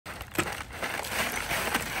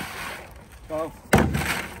So,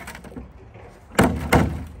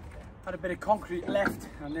 had a bit of concrete left,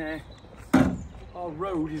 and our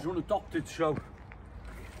road is unadopted, so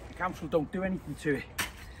the council don't do anything to it.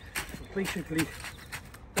 So basically,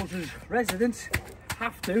 us as residents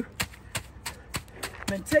have to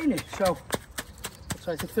maintain it. So I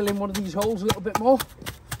try to fill in one of these holes a little bit more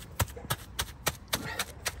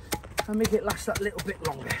and make it last that little bit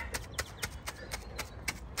longer.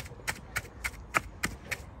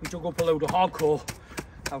 We dug up a load of hardcore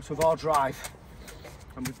out of our drive,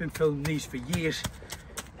 and we've been filling these for years,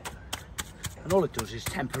 and all it does is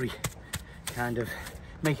temporary kind of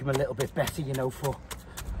make them a little bit better, you know, for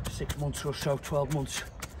 6 months or so, 12 months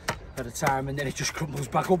at a time, and then it just crumbles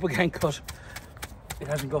back up again because it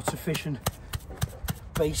hasn't got sufficient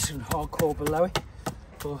base and hardcore below it.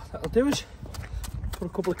 But that'll do us. Put a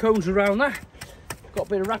couple of cones around that, got a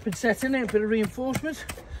bit of rapid set in it, a bit of reinforcement.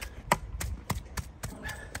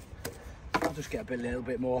 I'll just get a little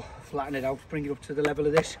bit more, flatten it out, bring it up to the level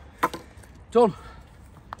of this. Done.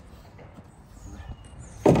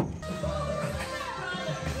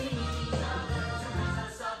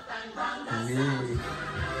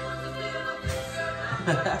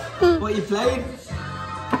 What are you playing?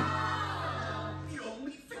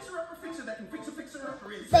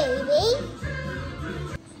 Baby.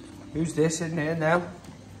 Who's this in here now?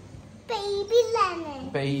 Baby Lennon.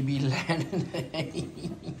 Baby Lennon.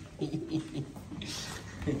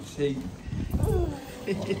 Let's see.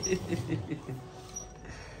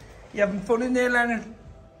 You having fun in there, Lennon?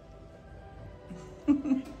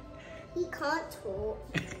 He can't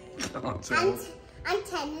talk. Can't talk. I'm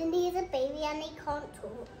 10 and he's a baby and he can't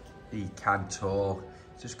talk. He can talk.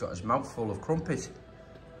 He's just got his mouth full of crumpet.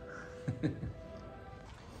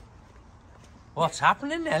 What's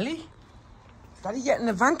happening, Ellie? Daddy getting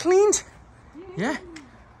the van cleaned? Yeah.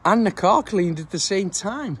 And the car cleaned at the same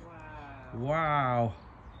time. Wow.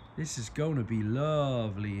 This is going to be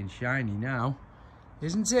lovely and shiny now,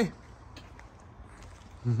 isn't it?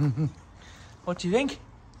 What do you think?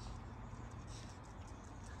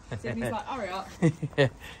 Sydney's like, hurry up. Yeah.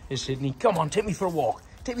 Hey, Sydney, come on, take me for a walk.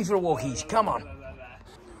 Take me for a walk, easy, come on.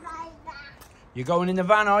 You're going in the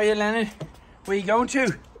van, are you, Leonard? Where are you going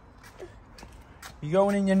to? You're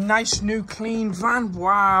going in your nice new clean van.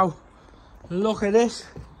 Wow. Look at this.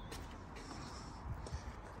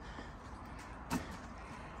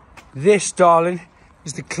 This, darling,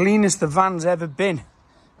 is the cleanest the van's ever been.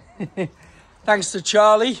 Thanks to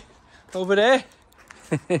Charlie over there.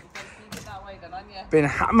 Been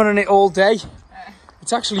hammering it all day.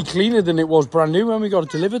 It's actually cleaner than it was brand new when we got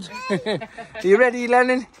it delivered. Are you ready,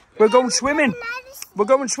 Lennon? We're going swimming. We're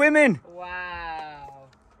going swimming. Wow.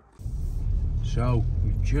 So,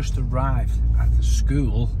 we've just arrived at the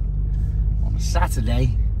school on a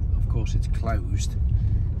Saturday. Of course, it's closed.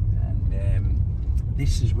 And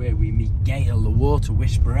this is where we meet Gail, the water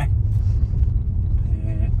whisperer,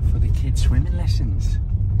 for the kids' swimming lessons.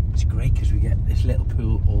 It's great because we get this little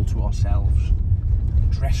pool all to ourselves.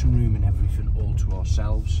 The dressing room and everything all to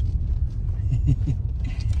ourselves.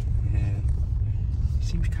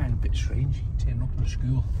 Seems kind of a bit strange turning up at a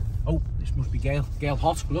school. Oh, this must be Gail. Gail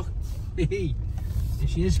Hot, look. There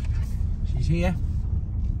she is. She's here.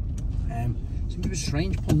 Seems a bit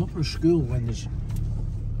strange pulling up at a school when there's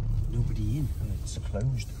nobody in. It's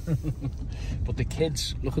closed. But the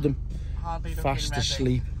kids, look at them. Hardly fast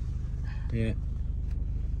asleep. Yeah.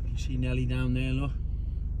 You see Nelly down there, look.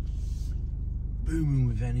 Booming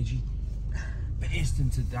with energy. Bursting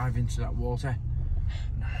to dive into that water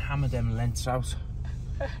and hammer them lengths out.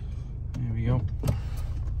 There we go.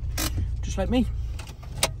 Just like me.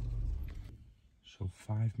 So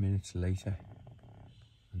 5 minutes later,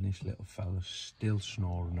 and this little fella's still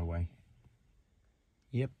snoring away.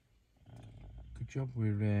 Yep. Good job,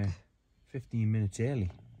 we're 15 minutes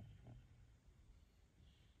early.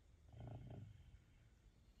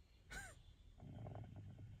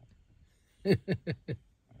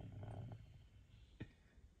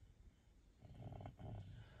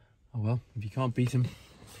 Oh well, if you can't beat them,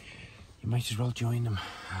 you might as well join them.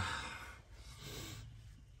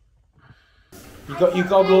 You got your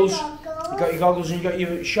goggles? You got your goggles and you got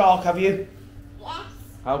your shark, have you? Yes.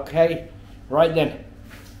 Okay, right then,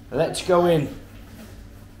 let's go in.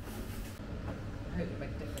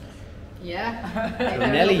 Yeah. So A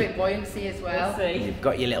Nelly, little bit buoyancy as well. We'll see. you've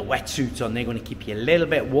got your little wetsuits on, they're going to keep you a little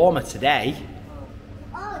bit warmer today.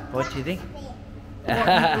 Oh, What do you think? What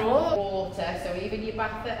you brought? Water, so even your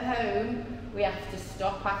bath at home, we have to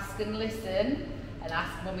stop, ask and listen and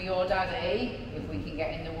ask mummy or daddy if we can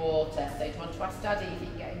get in the water. So do you want to ask daddy if you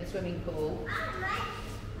can get in the swimming pool?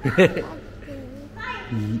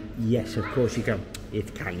 Yes, of course you can.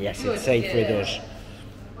 It can, yes, it's safe with us.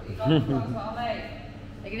 Are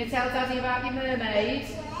you going to tell Daddy about your mermaid?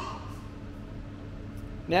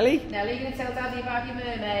 Nelly? Nelly, you going to tell Daddy about your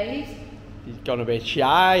mermaid? You've gone a bit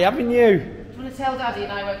shy, haven't you? Do you want to tell Daddy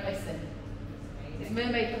and I won't listen? Is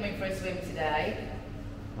mermaid coming for a swim today?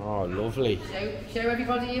 Oh, lovely. Show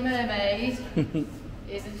everybody your mermaid.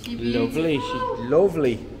 Isn't she beautiful? Lovely, she's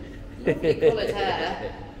lovely. Lovely coloured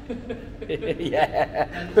hair.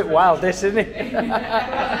 Yeah, a bit wild this, isn't it? You've got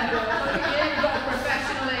a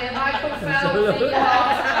professional here, Michael Phillips.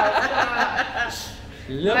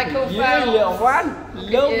 Look Michael at you, Phelps. little one.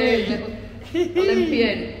 Lovely.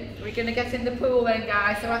 Olympian. We're going to get in the pool then,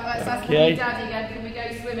 guys. So let's ask you, Daddy again. Can we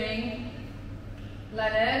go swimming?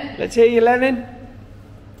 Lennon? Let's hear you, Lennon.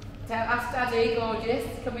 Ask Daddy, gorgeous.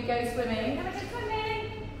 Can we go swimming? Can I go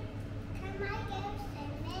swimming?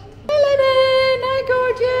 Hey, Lennon. Hi,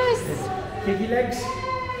 gorgeous. Kick your legs.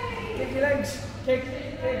 Kick your legs. Kick.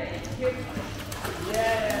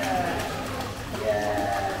 Yeah.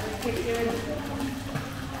 Kick your legs.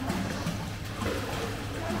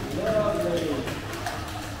 Lovely.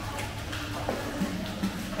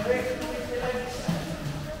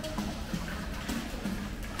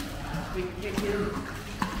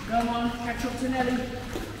 Come on, catch up to Nelly.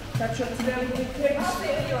 Catch up to Nelly, big kicks. I'll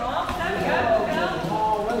sit with your arm. There we go.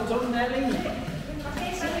 Oh, well done, Nelly. There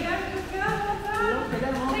we go. Good girl. Look at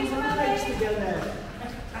them arms and legs together.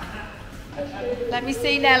 Let me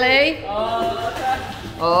see, Nelly.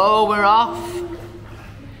 Oh, we're off.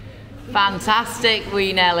 Fantastic,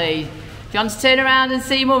 wee Nelly. Do you want to turn around and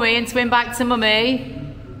see Mummy and swim back to Mummy?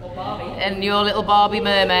 Or Barbie. And your little Barbie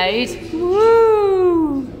mermaid.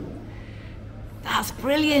 Woo! That's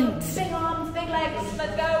brilliant. Big arms, big legs.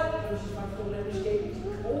 Let's go.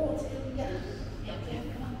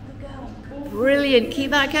 Brilliant.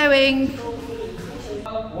 Keep that going.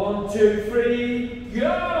 1, 2, 3, go!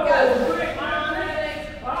 Quick, man!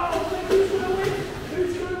 Oh, quick, who's going to win?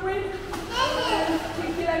 Who's going to win?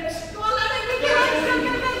 Kick your legs. Go on, Lennon.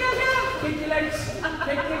 Kick your legs. Go.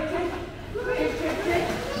 Kick your legs. Kick.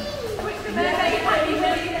 Quick, the mermaid. Happy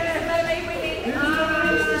mermaid. The mermaid winning.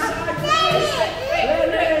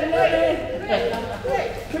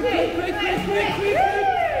 Quick.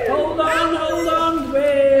 Hold on.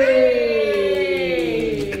 Way.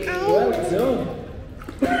 Well done.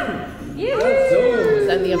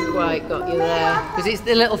 Only I've quite got you there. Because it's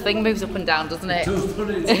the little thing moves up and down, doesn't it?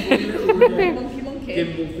 Monkey.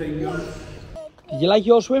 Gimbal thing on. Did you like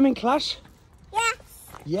your swimming class? Yes.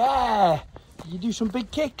 Yeah. Did you do some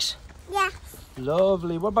big kicks? Yes.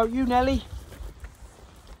 Lovely. What about you, Nelly?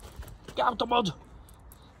 Get out the mud.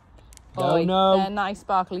 Oi, No. they're nice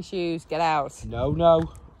sparkly shoes. Get out. No.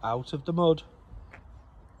 Out of the mud.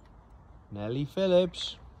 Nelly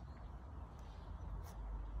Phillips.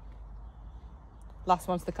 Last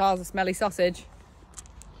one to the car's a smelly sausage.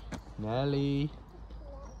 Nelly.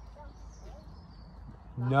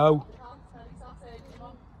 No.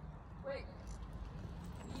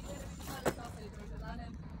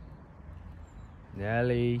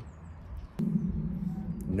 Nelly.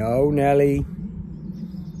 No, Nelly.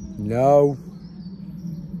 No.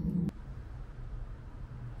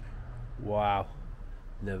 Wow.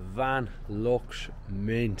 The van looks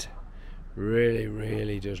mint.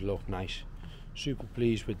 Really does look nice. Super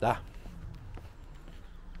pleased with that.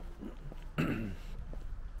 And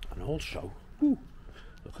also, ooh,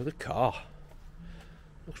 look at the car.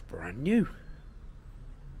 Looks brand new.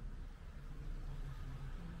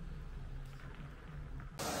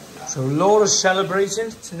 So Laura's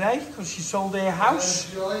celebrating today because she sold her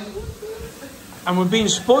house. And we're being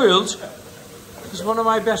spoiled because one of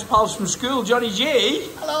my best pals from school, Johnny G,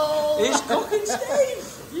 is cooking steak.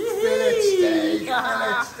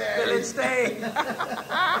 Phillips steak.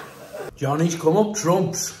 Johnny's come up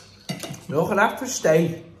trumps. Look at that for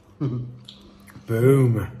steak.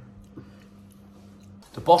 Boom.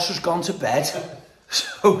 The boss has gone to bed,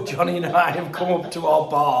 so Johnny and I have come up to our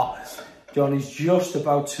bar. Johnny's just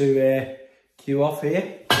about to queue off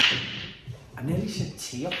here. I nearly said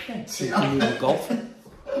tee up then, thinking we were golfing.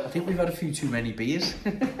 I think we've had a few too many beers.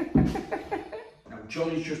 Now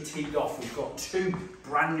Johnny's just teed off. We've got 2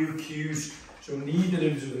 brand new cues, so neither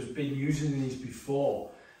of us has been using these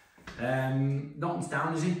before. Nothing's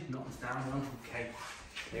down, is he? Nothing's down, no? Okay,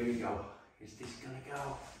 here we go. Is this gonna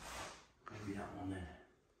go? Maybe that one then.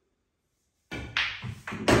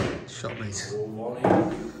 Shot, mate. Oh, one in.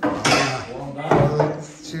 One down.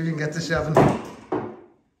 See if you can get to 7.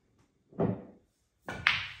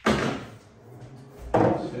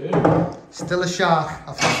 Still a shark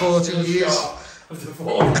after 14 years. After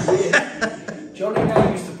 14 years. Johnny and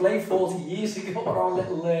I used to play 40 years ago, our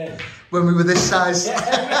little... When we were this size.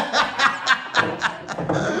 Yeah.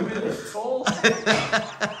 We were this tall.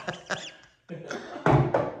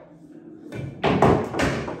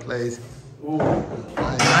 Please. Oh,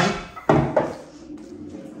 Right.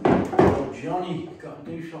 oh, Johnny, got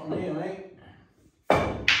to do something here, mate.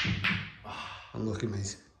 Unlucky,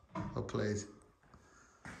 mate. Oh, please.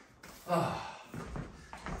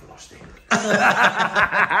 Lost it.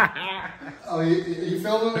 Oh, are you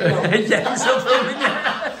filming me now? Yeah, I'm still filming you.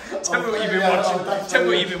 Tell me what you've been watching. Tell me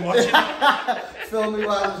what you've been watching. Film me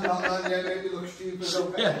while it's not on, yeah, make me look stupid.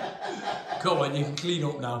 Okay? Come on, you can clean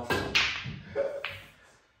up now.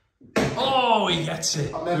 Oh, he gets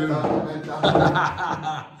it. I meant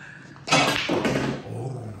that.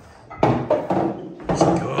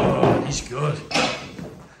 Oh, he's good.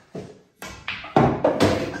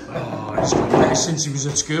 Oh, he's got better since he was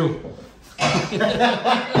at school.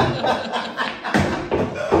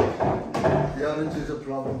 The orange is a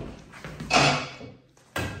problem.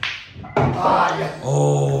 Ah, yeah.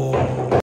 Oh.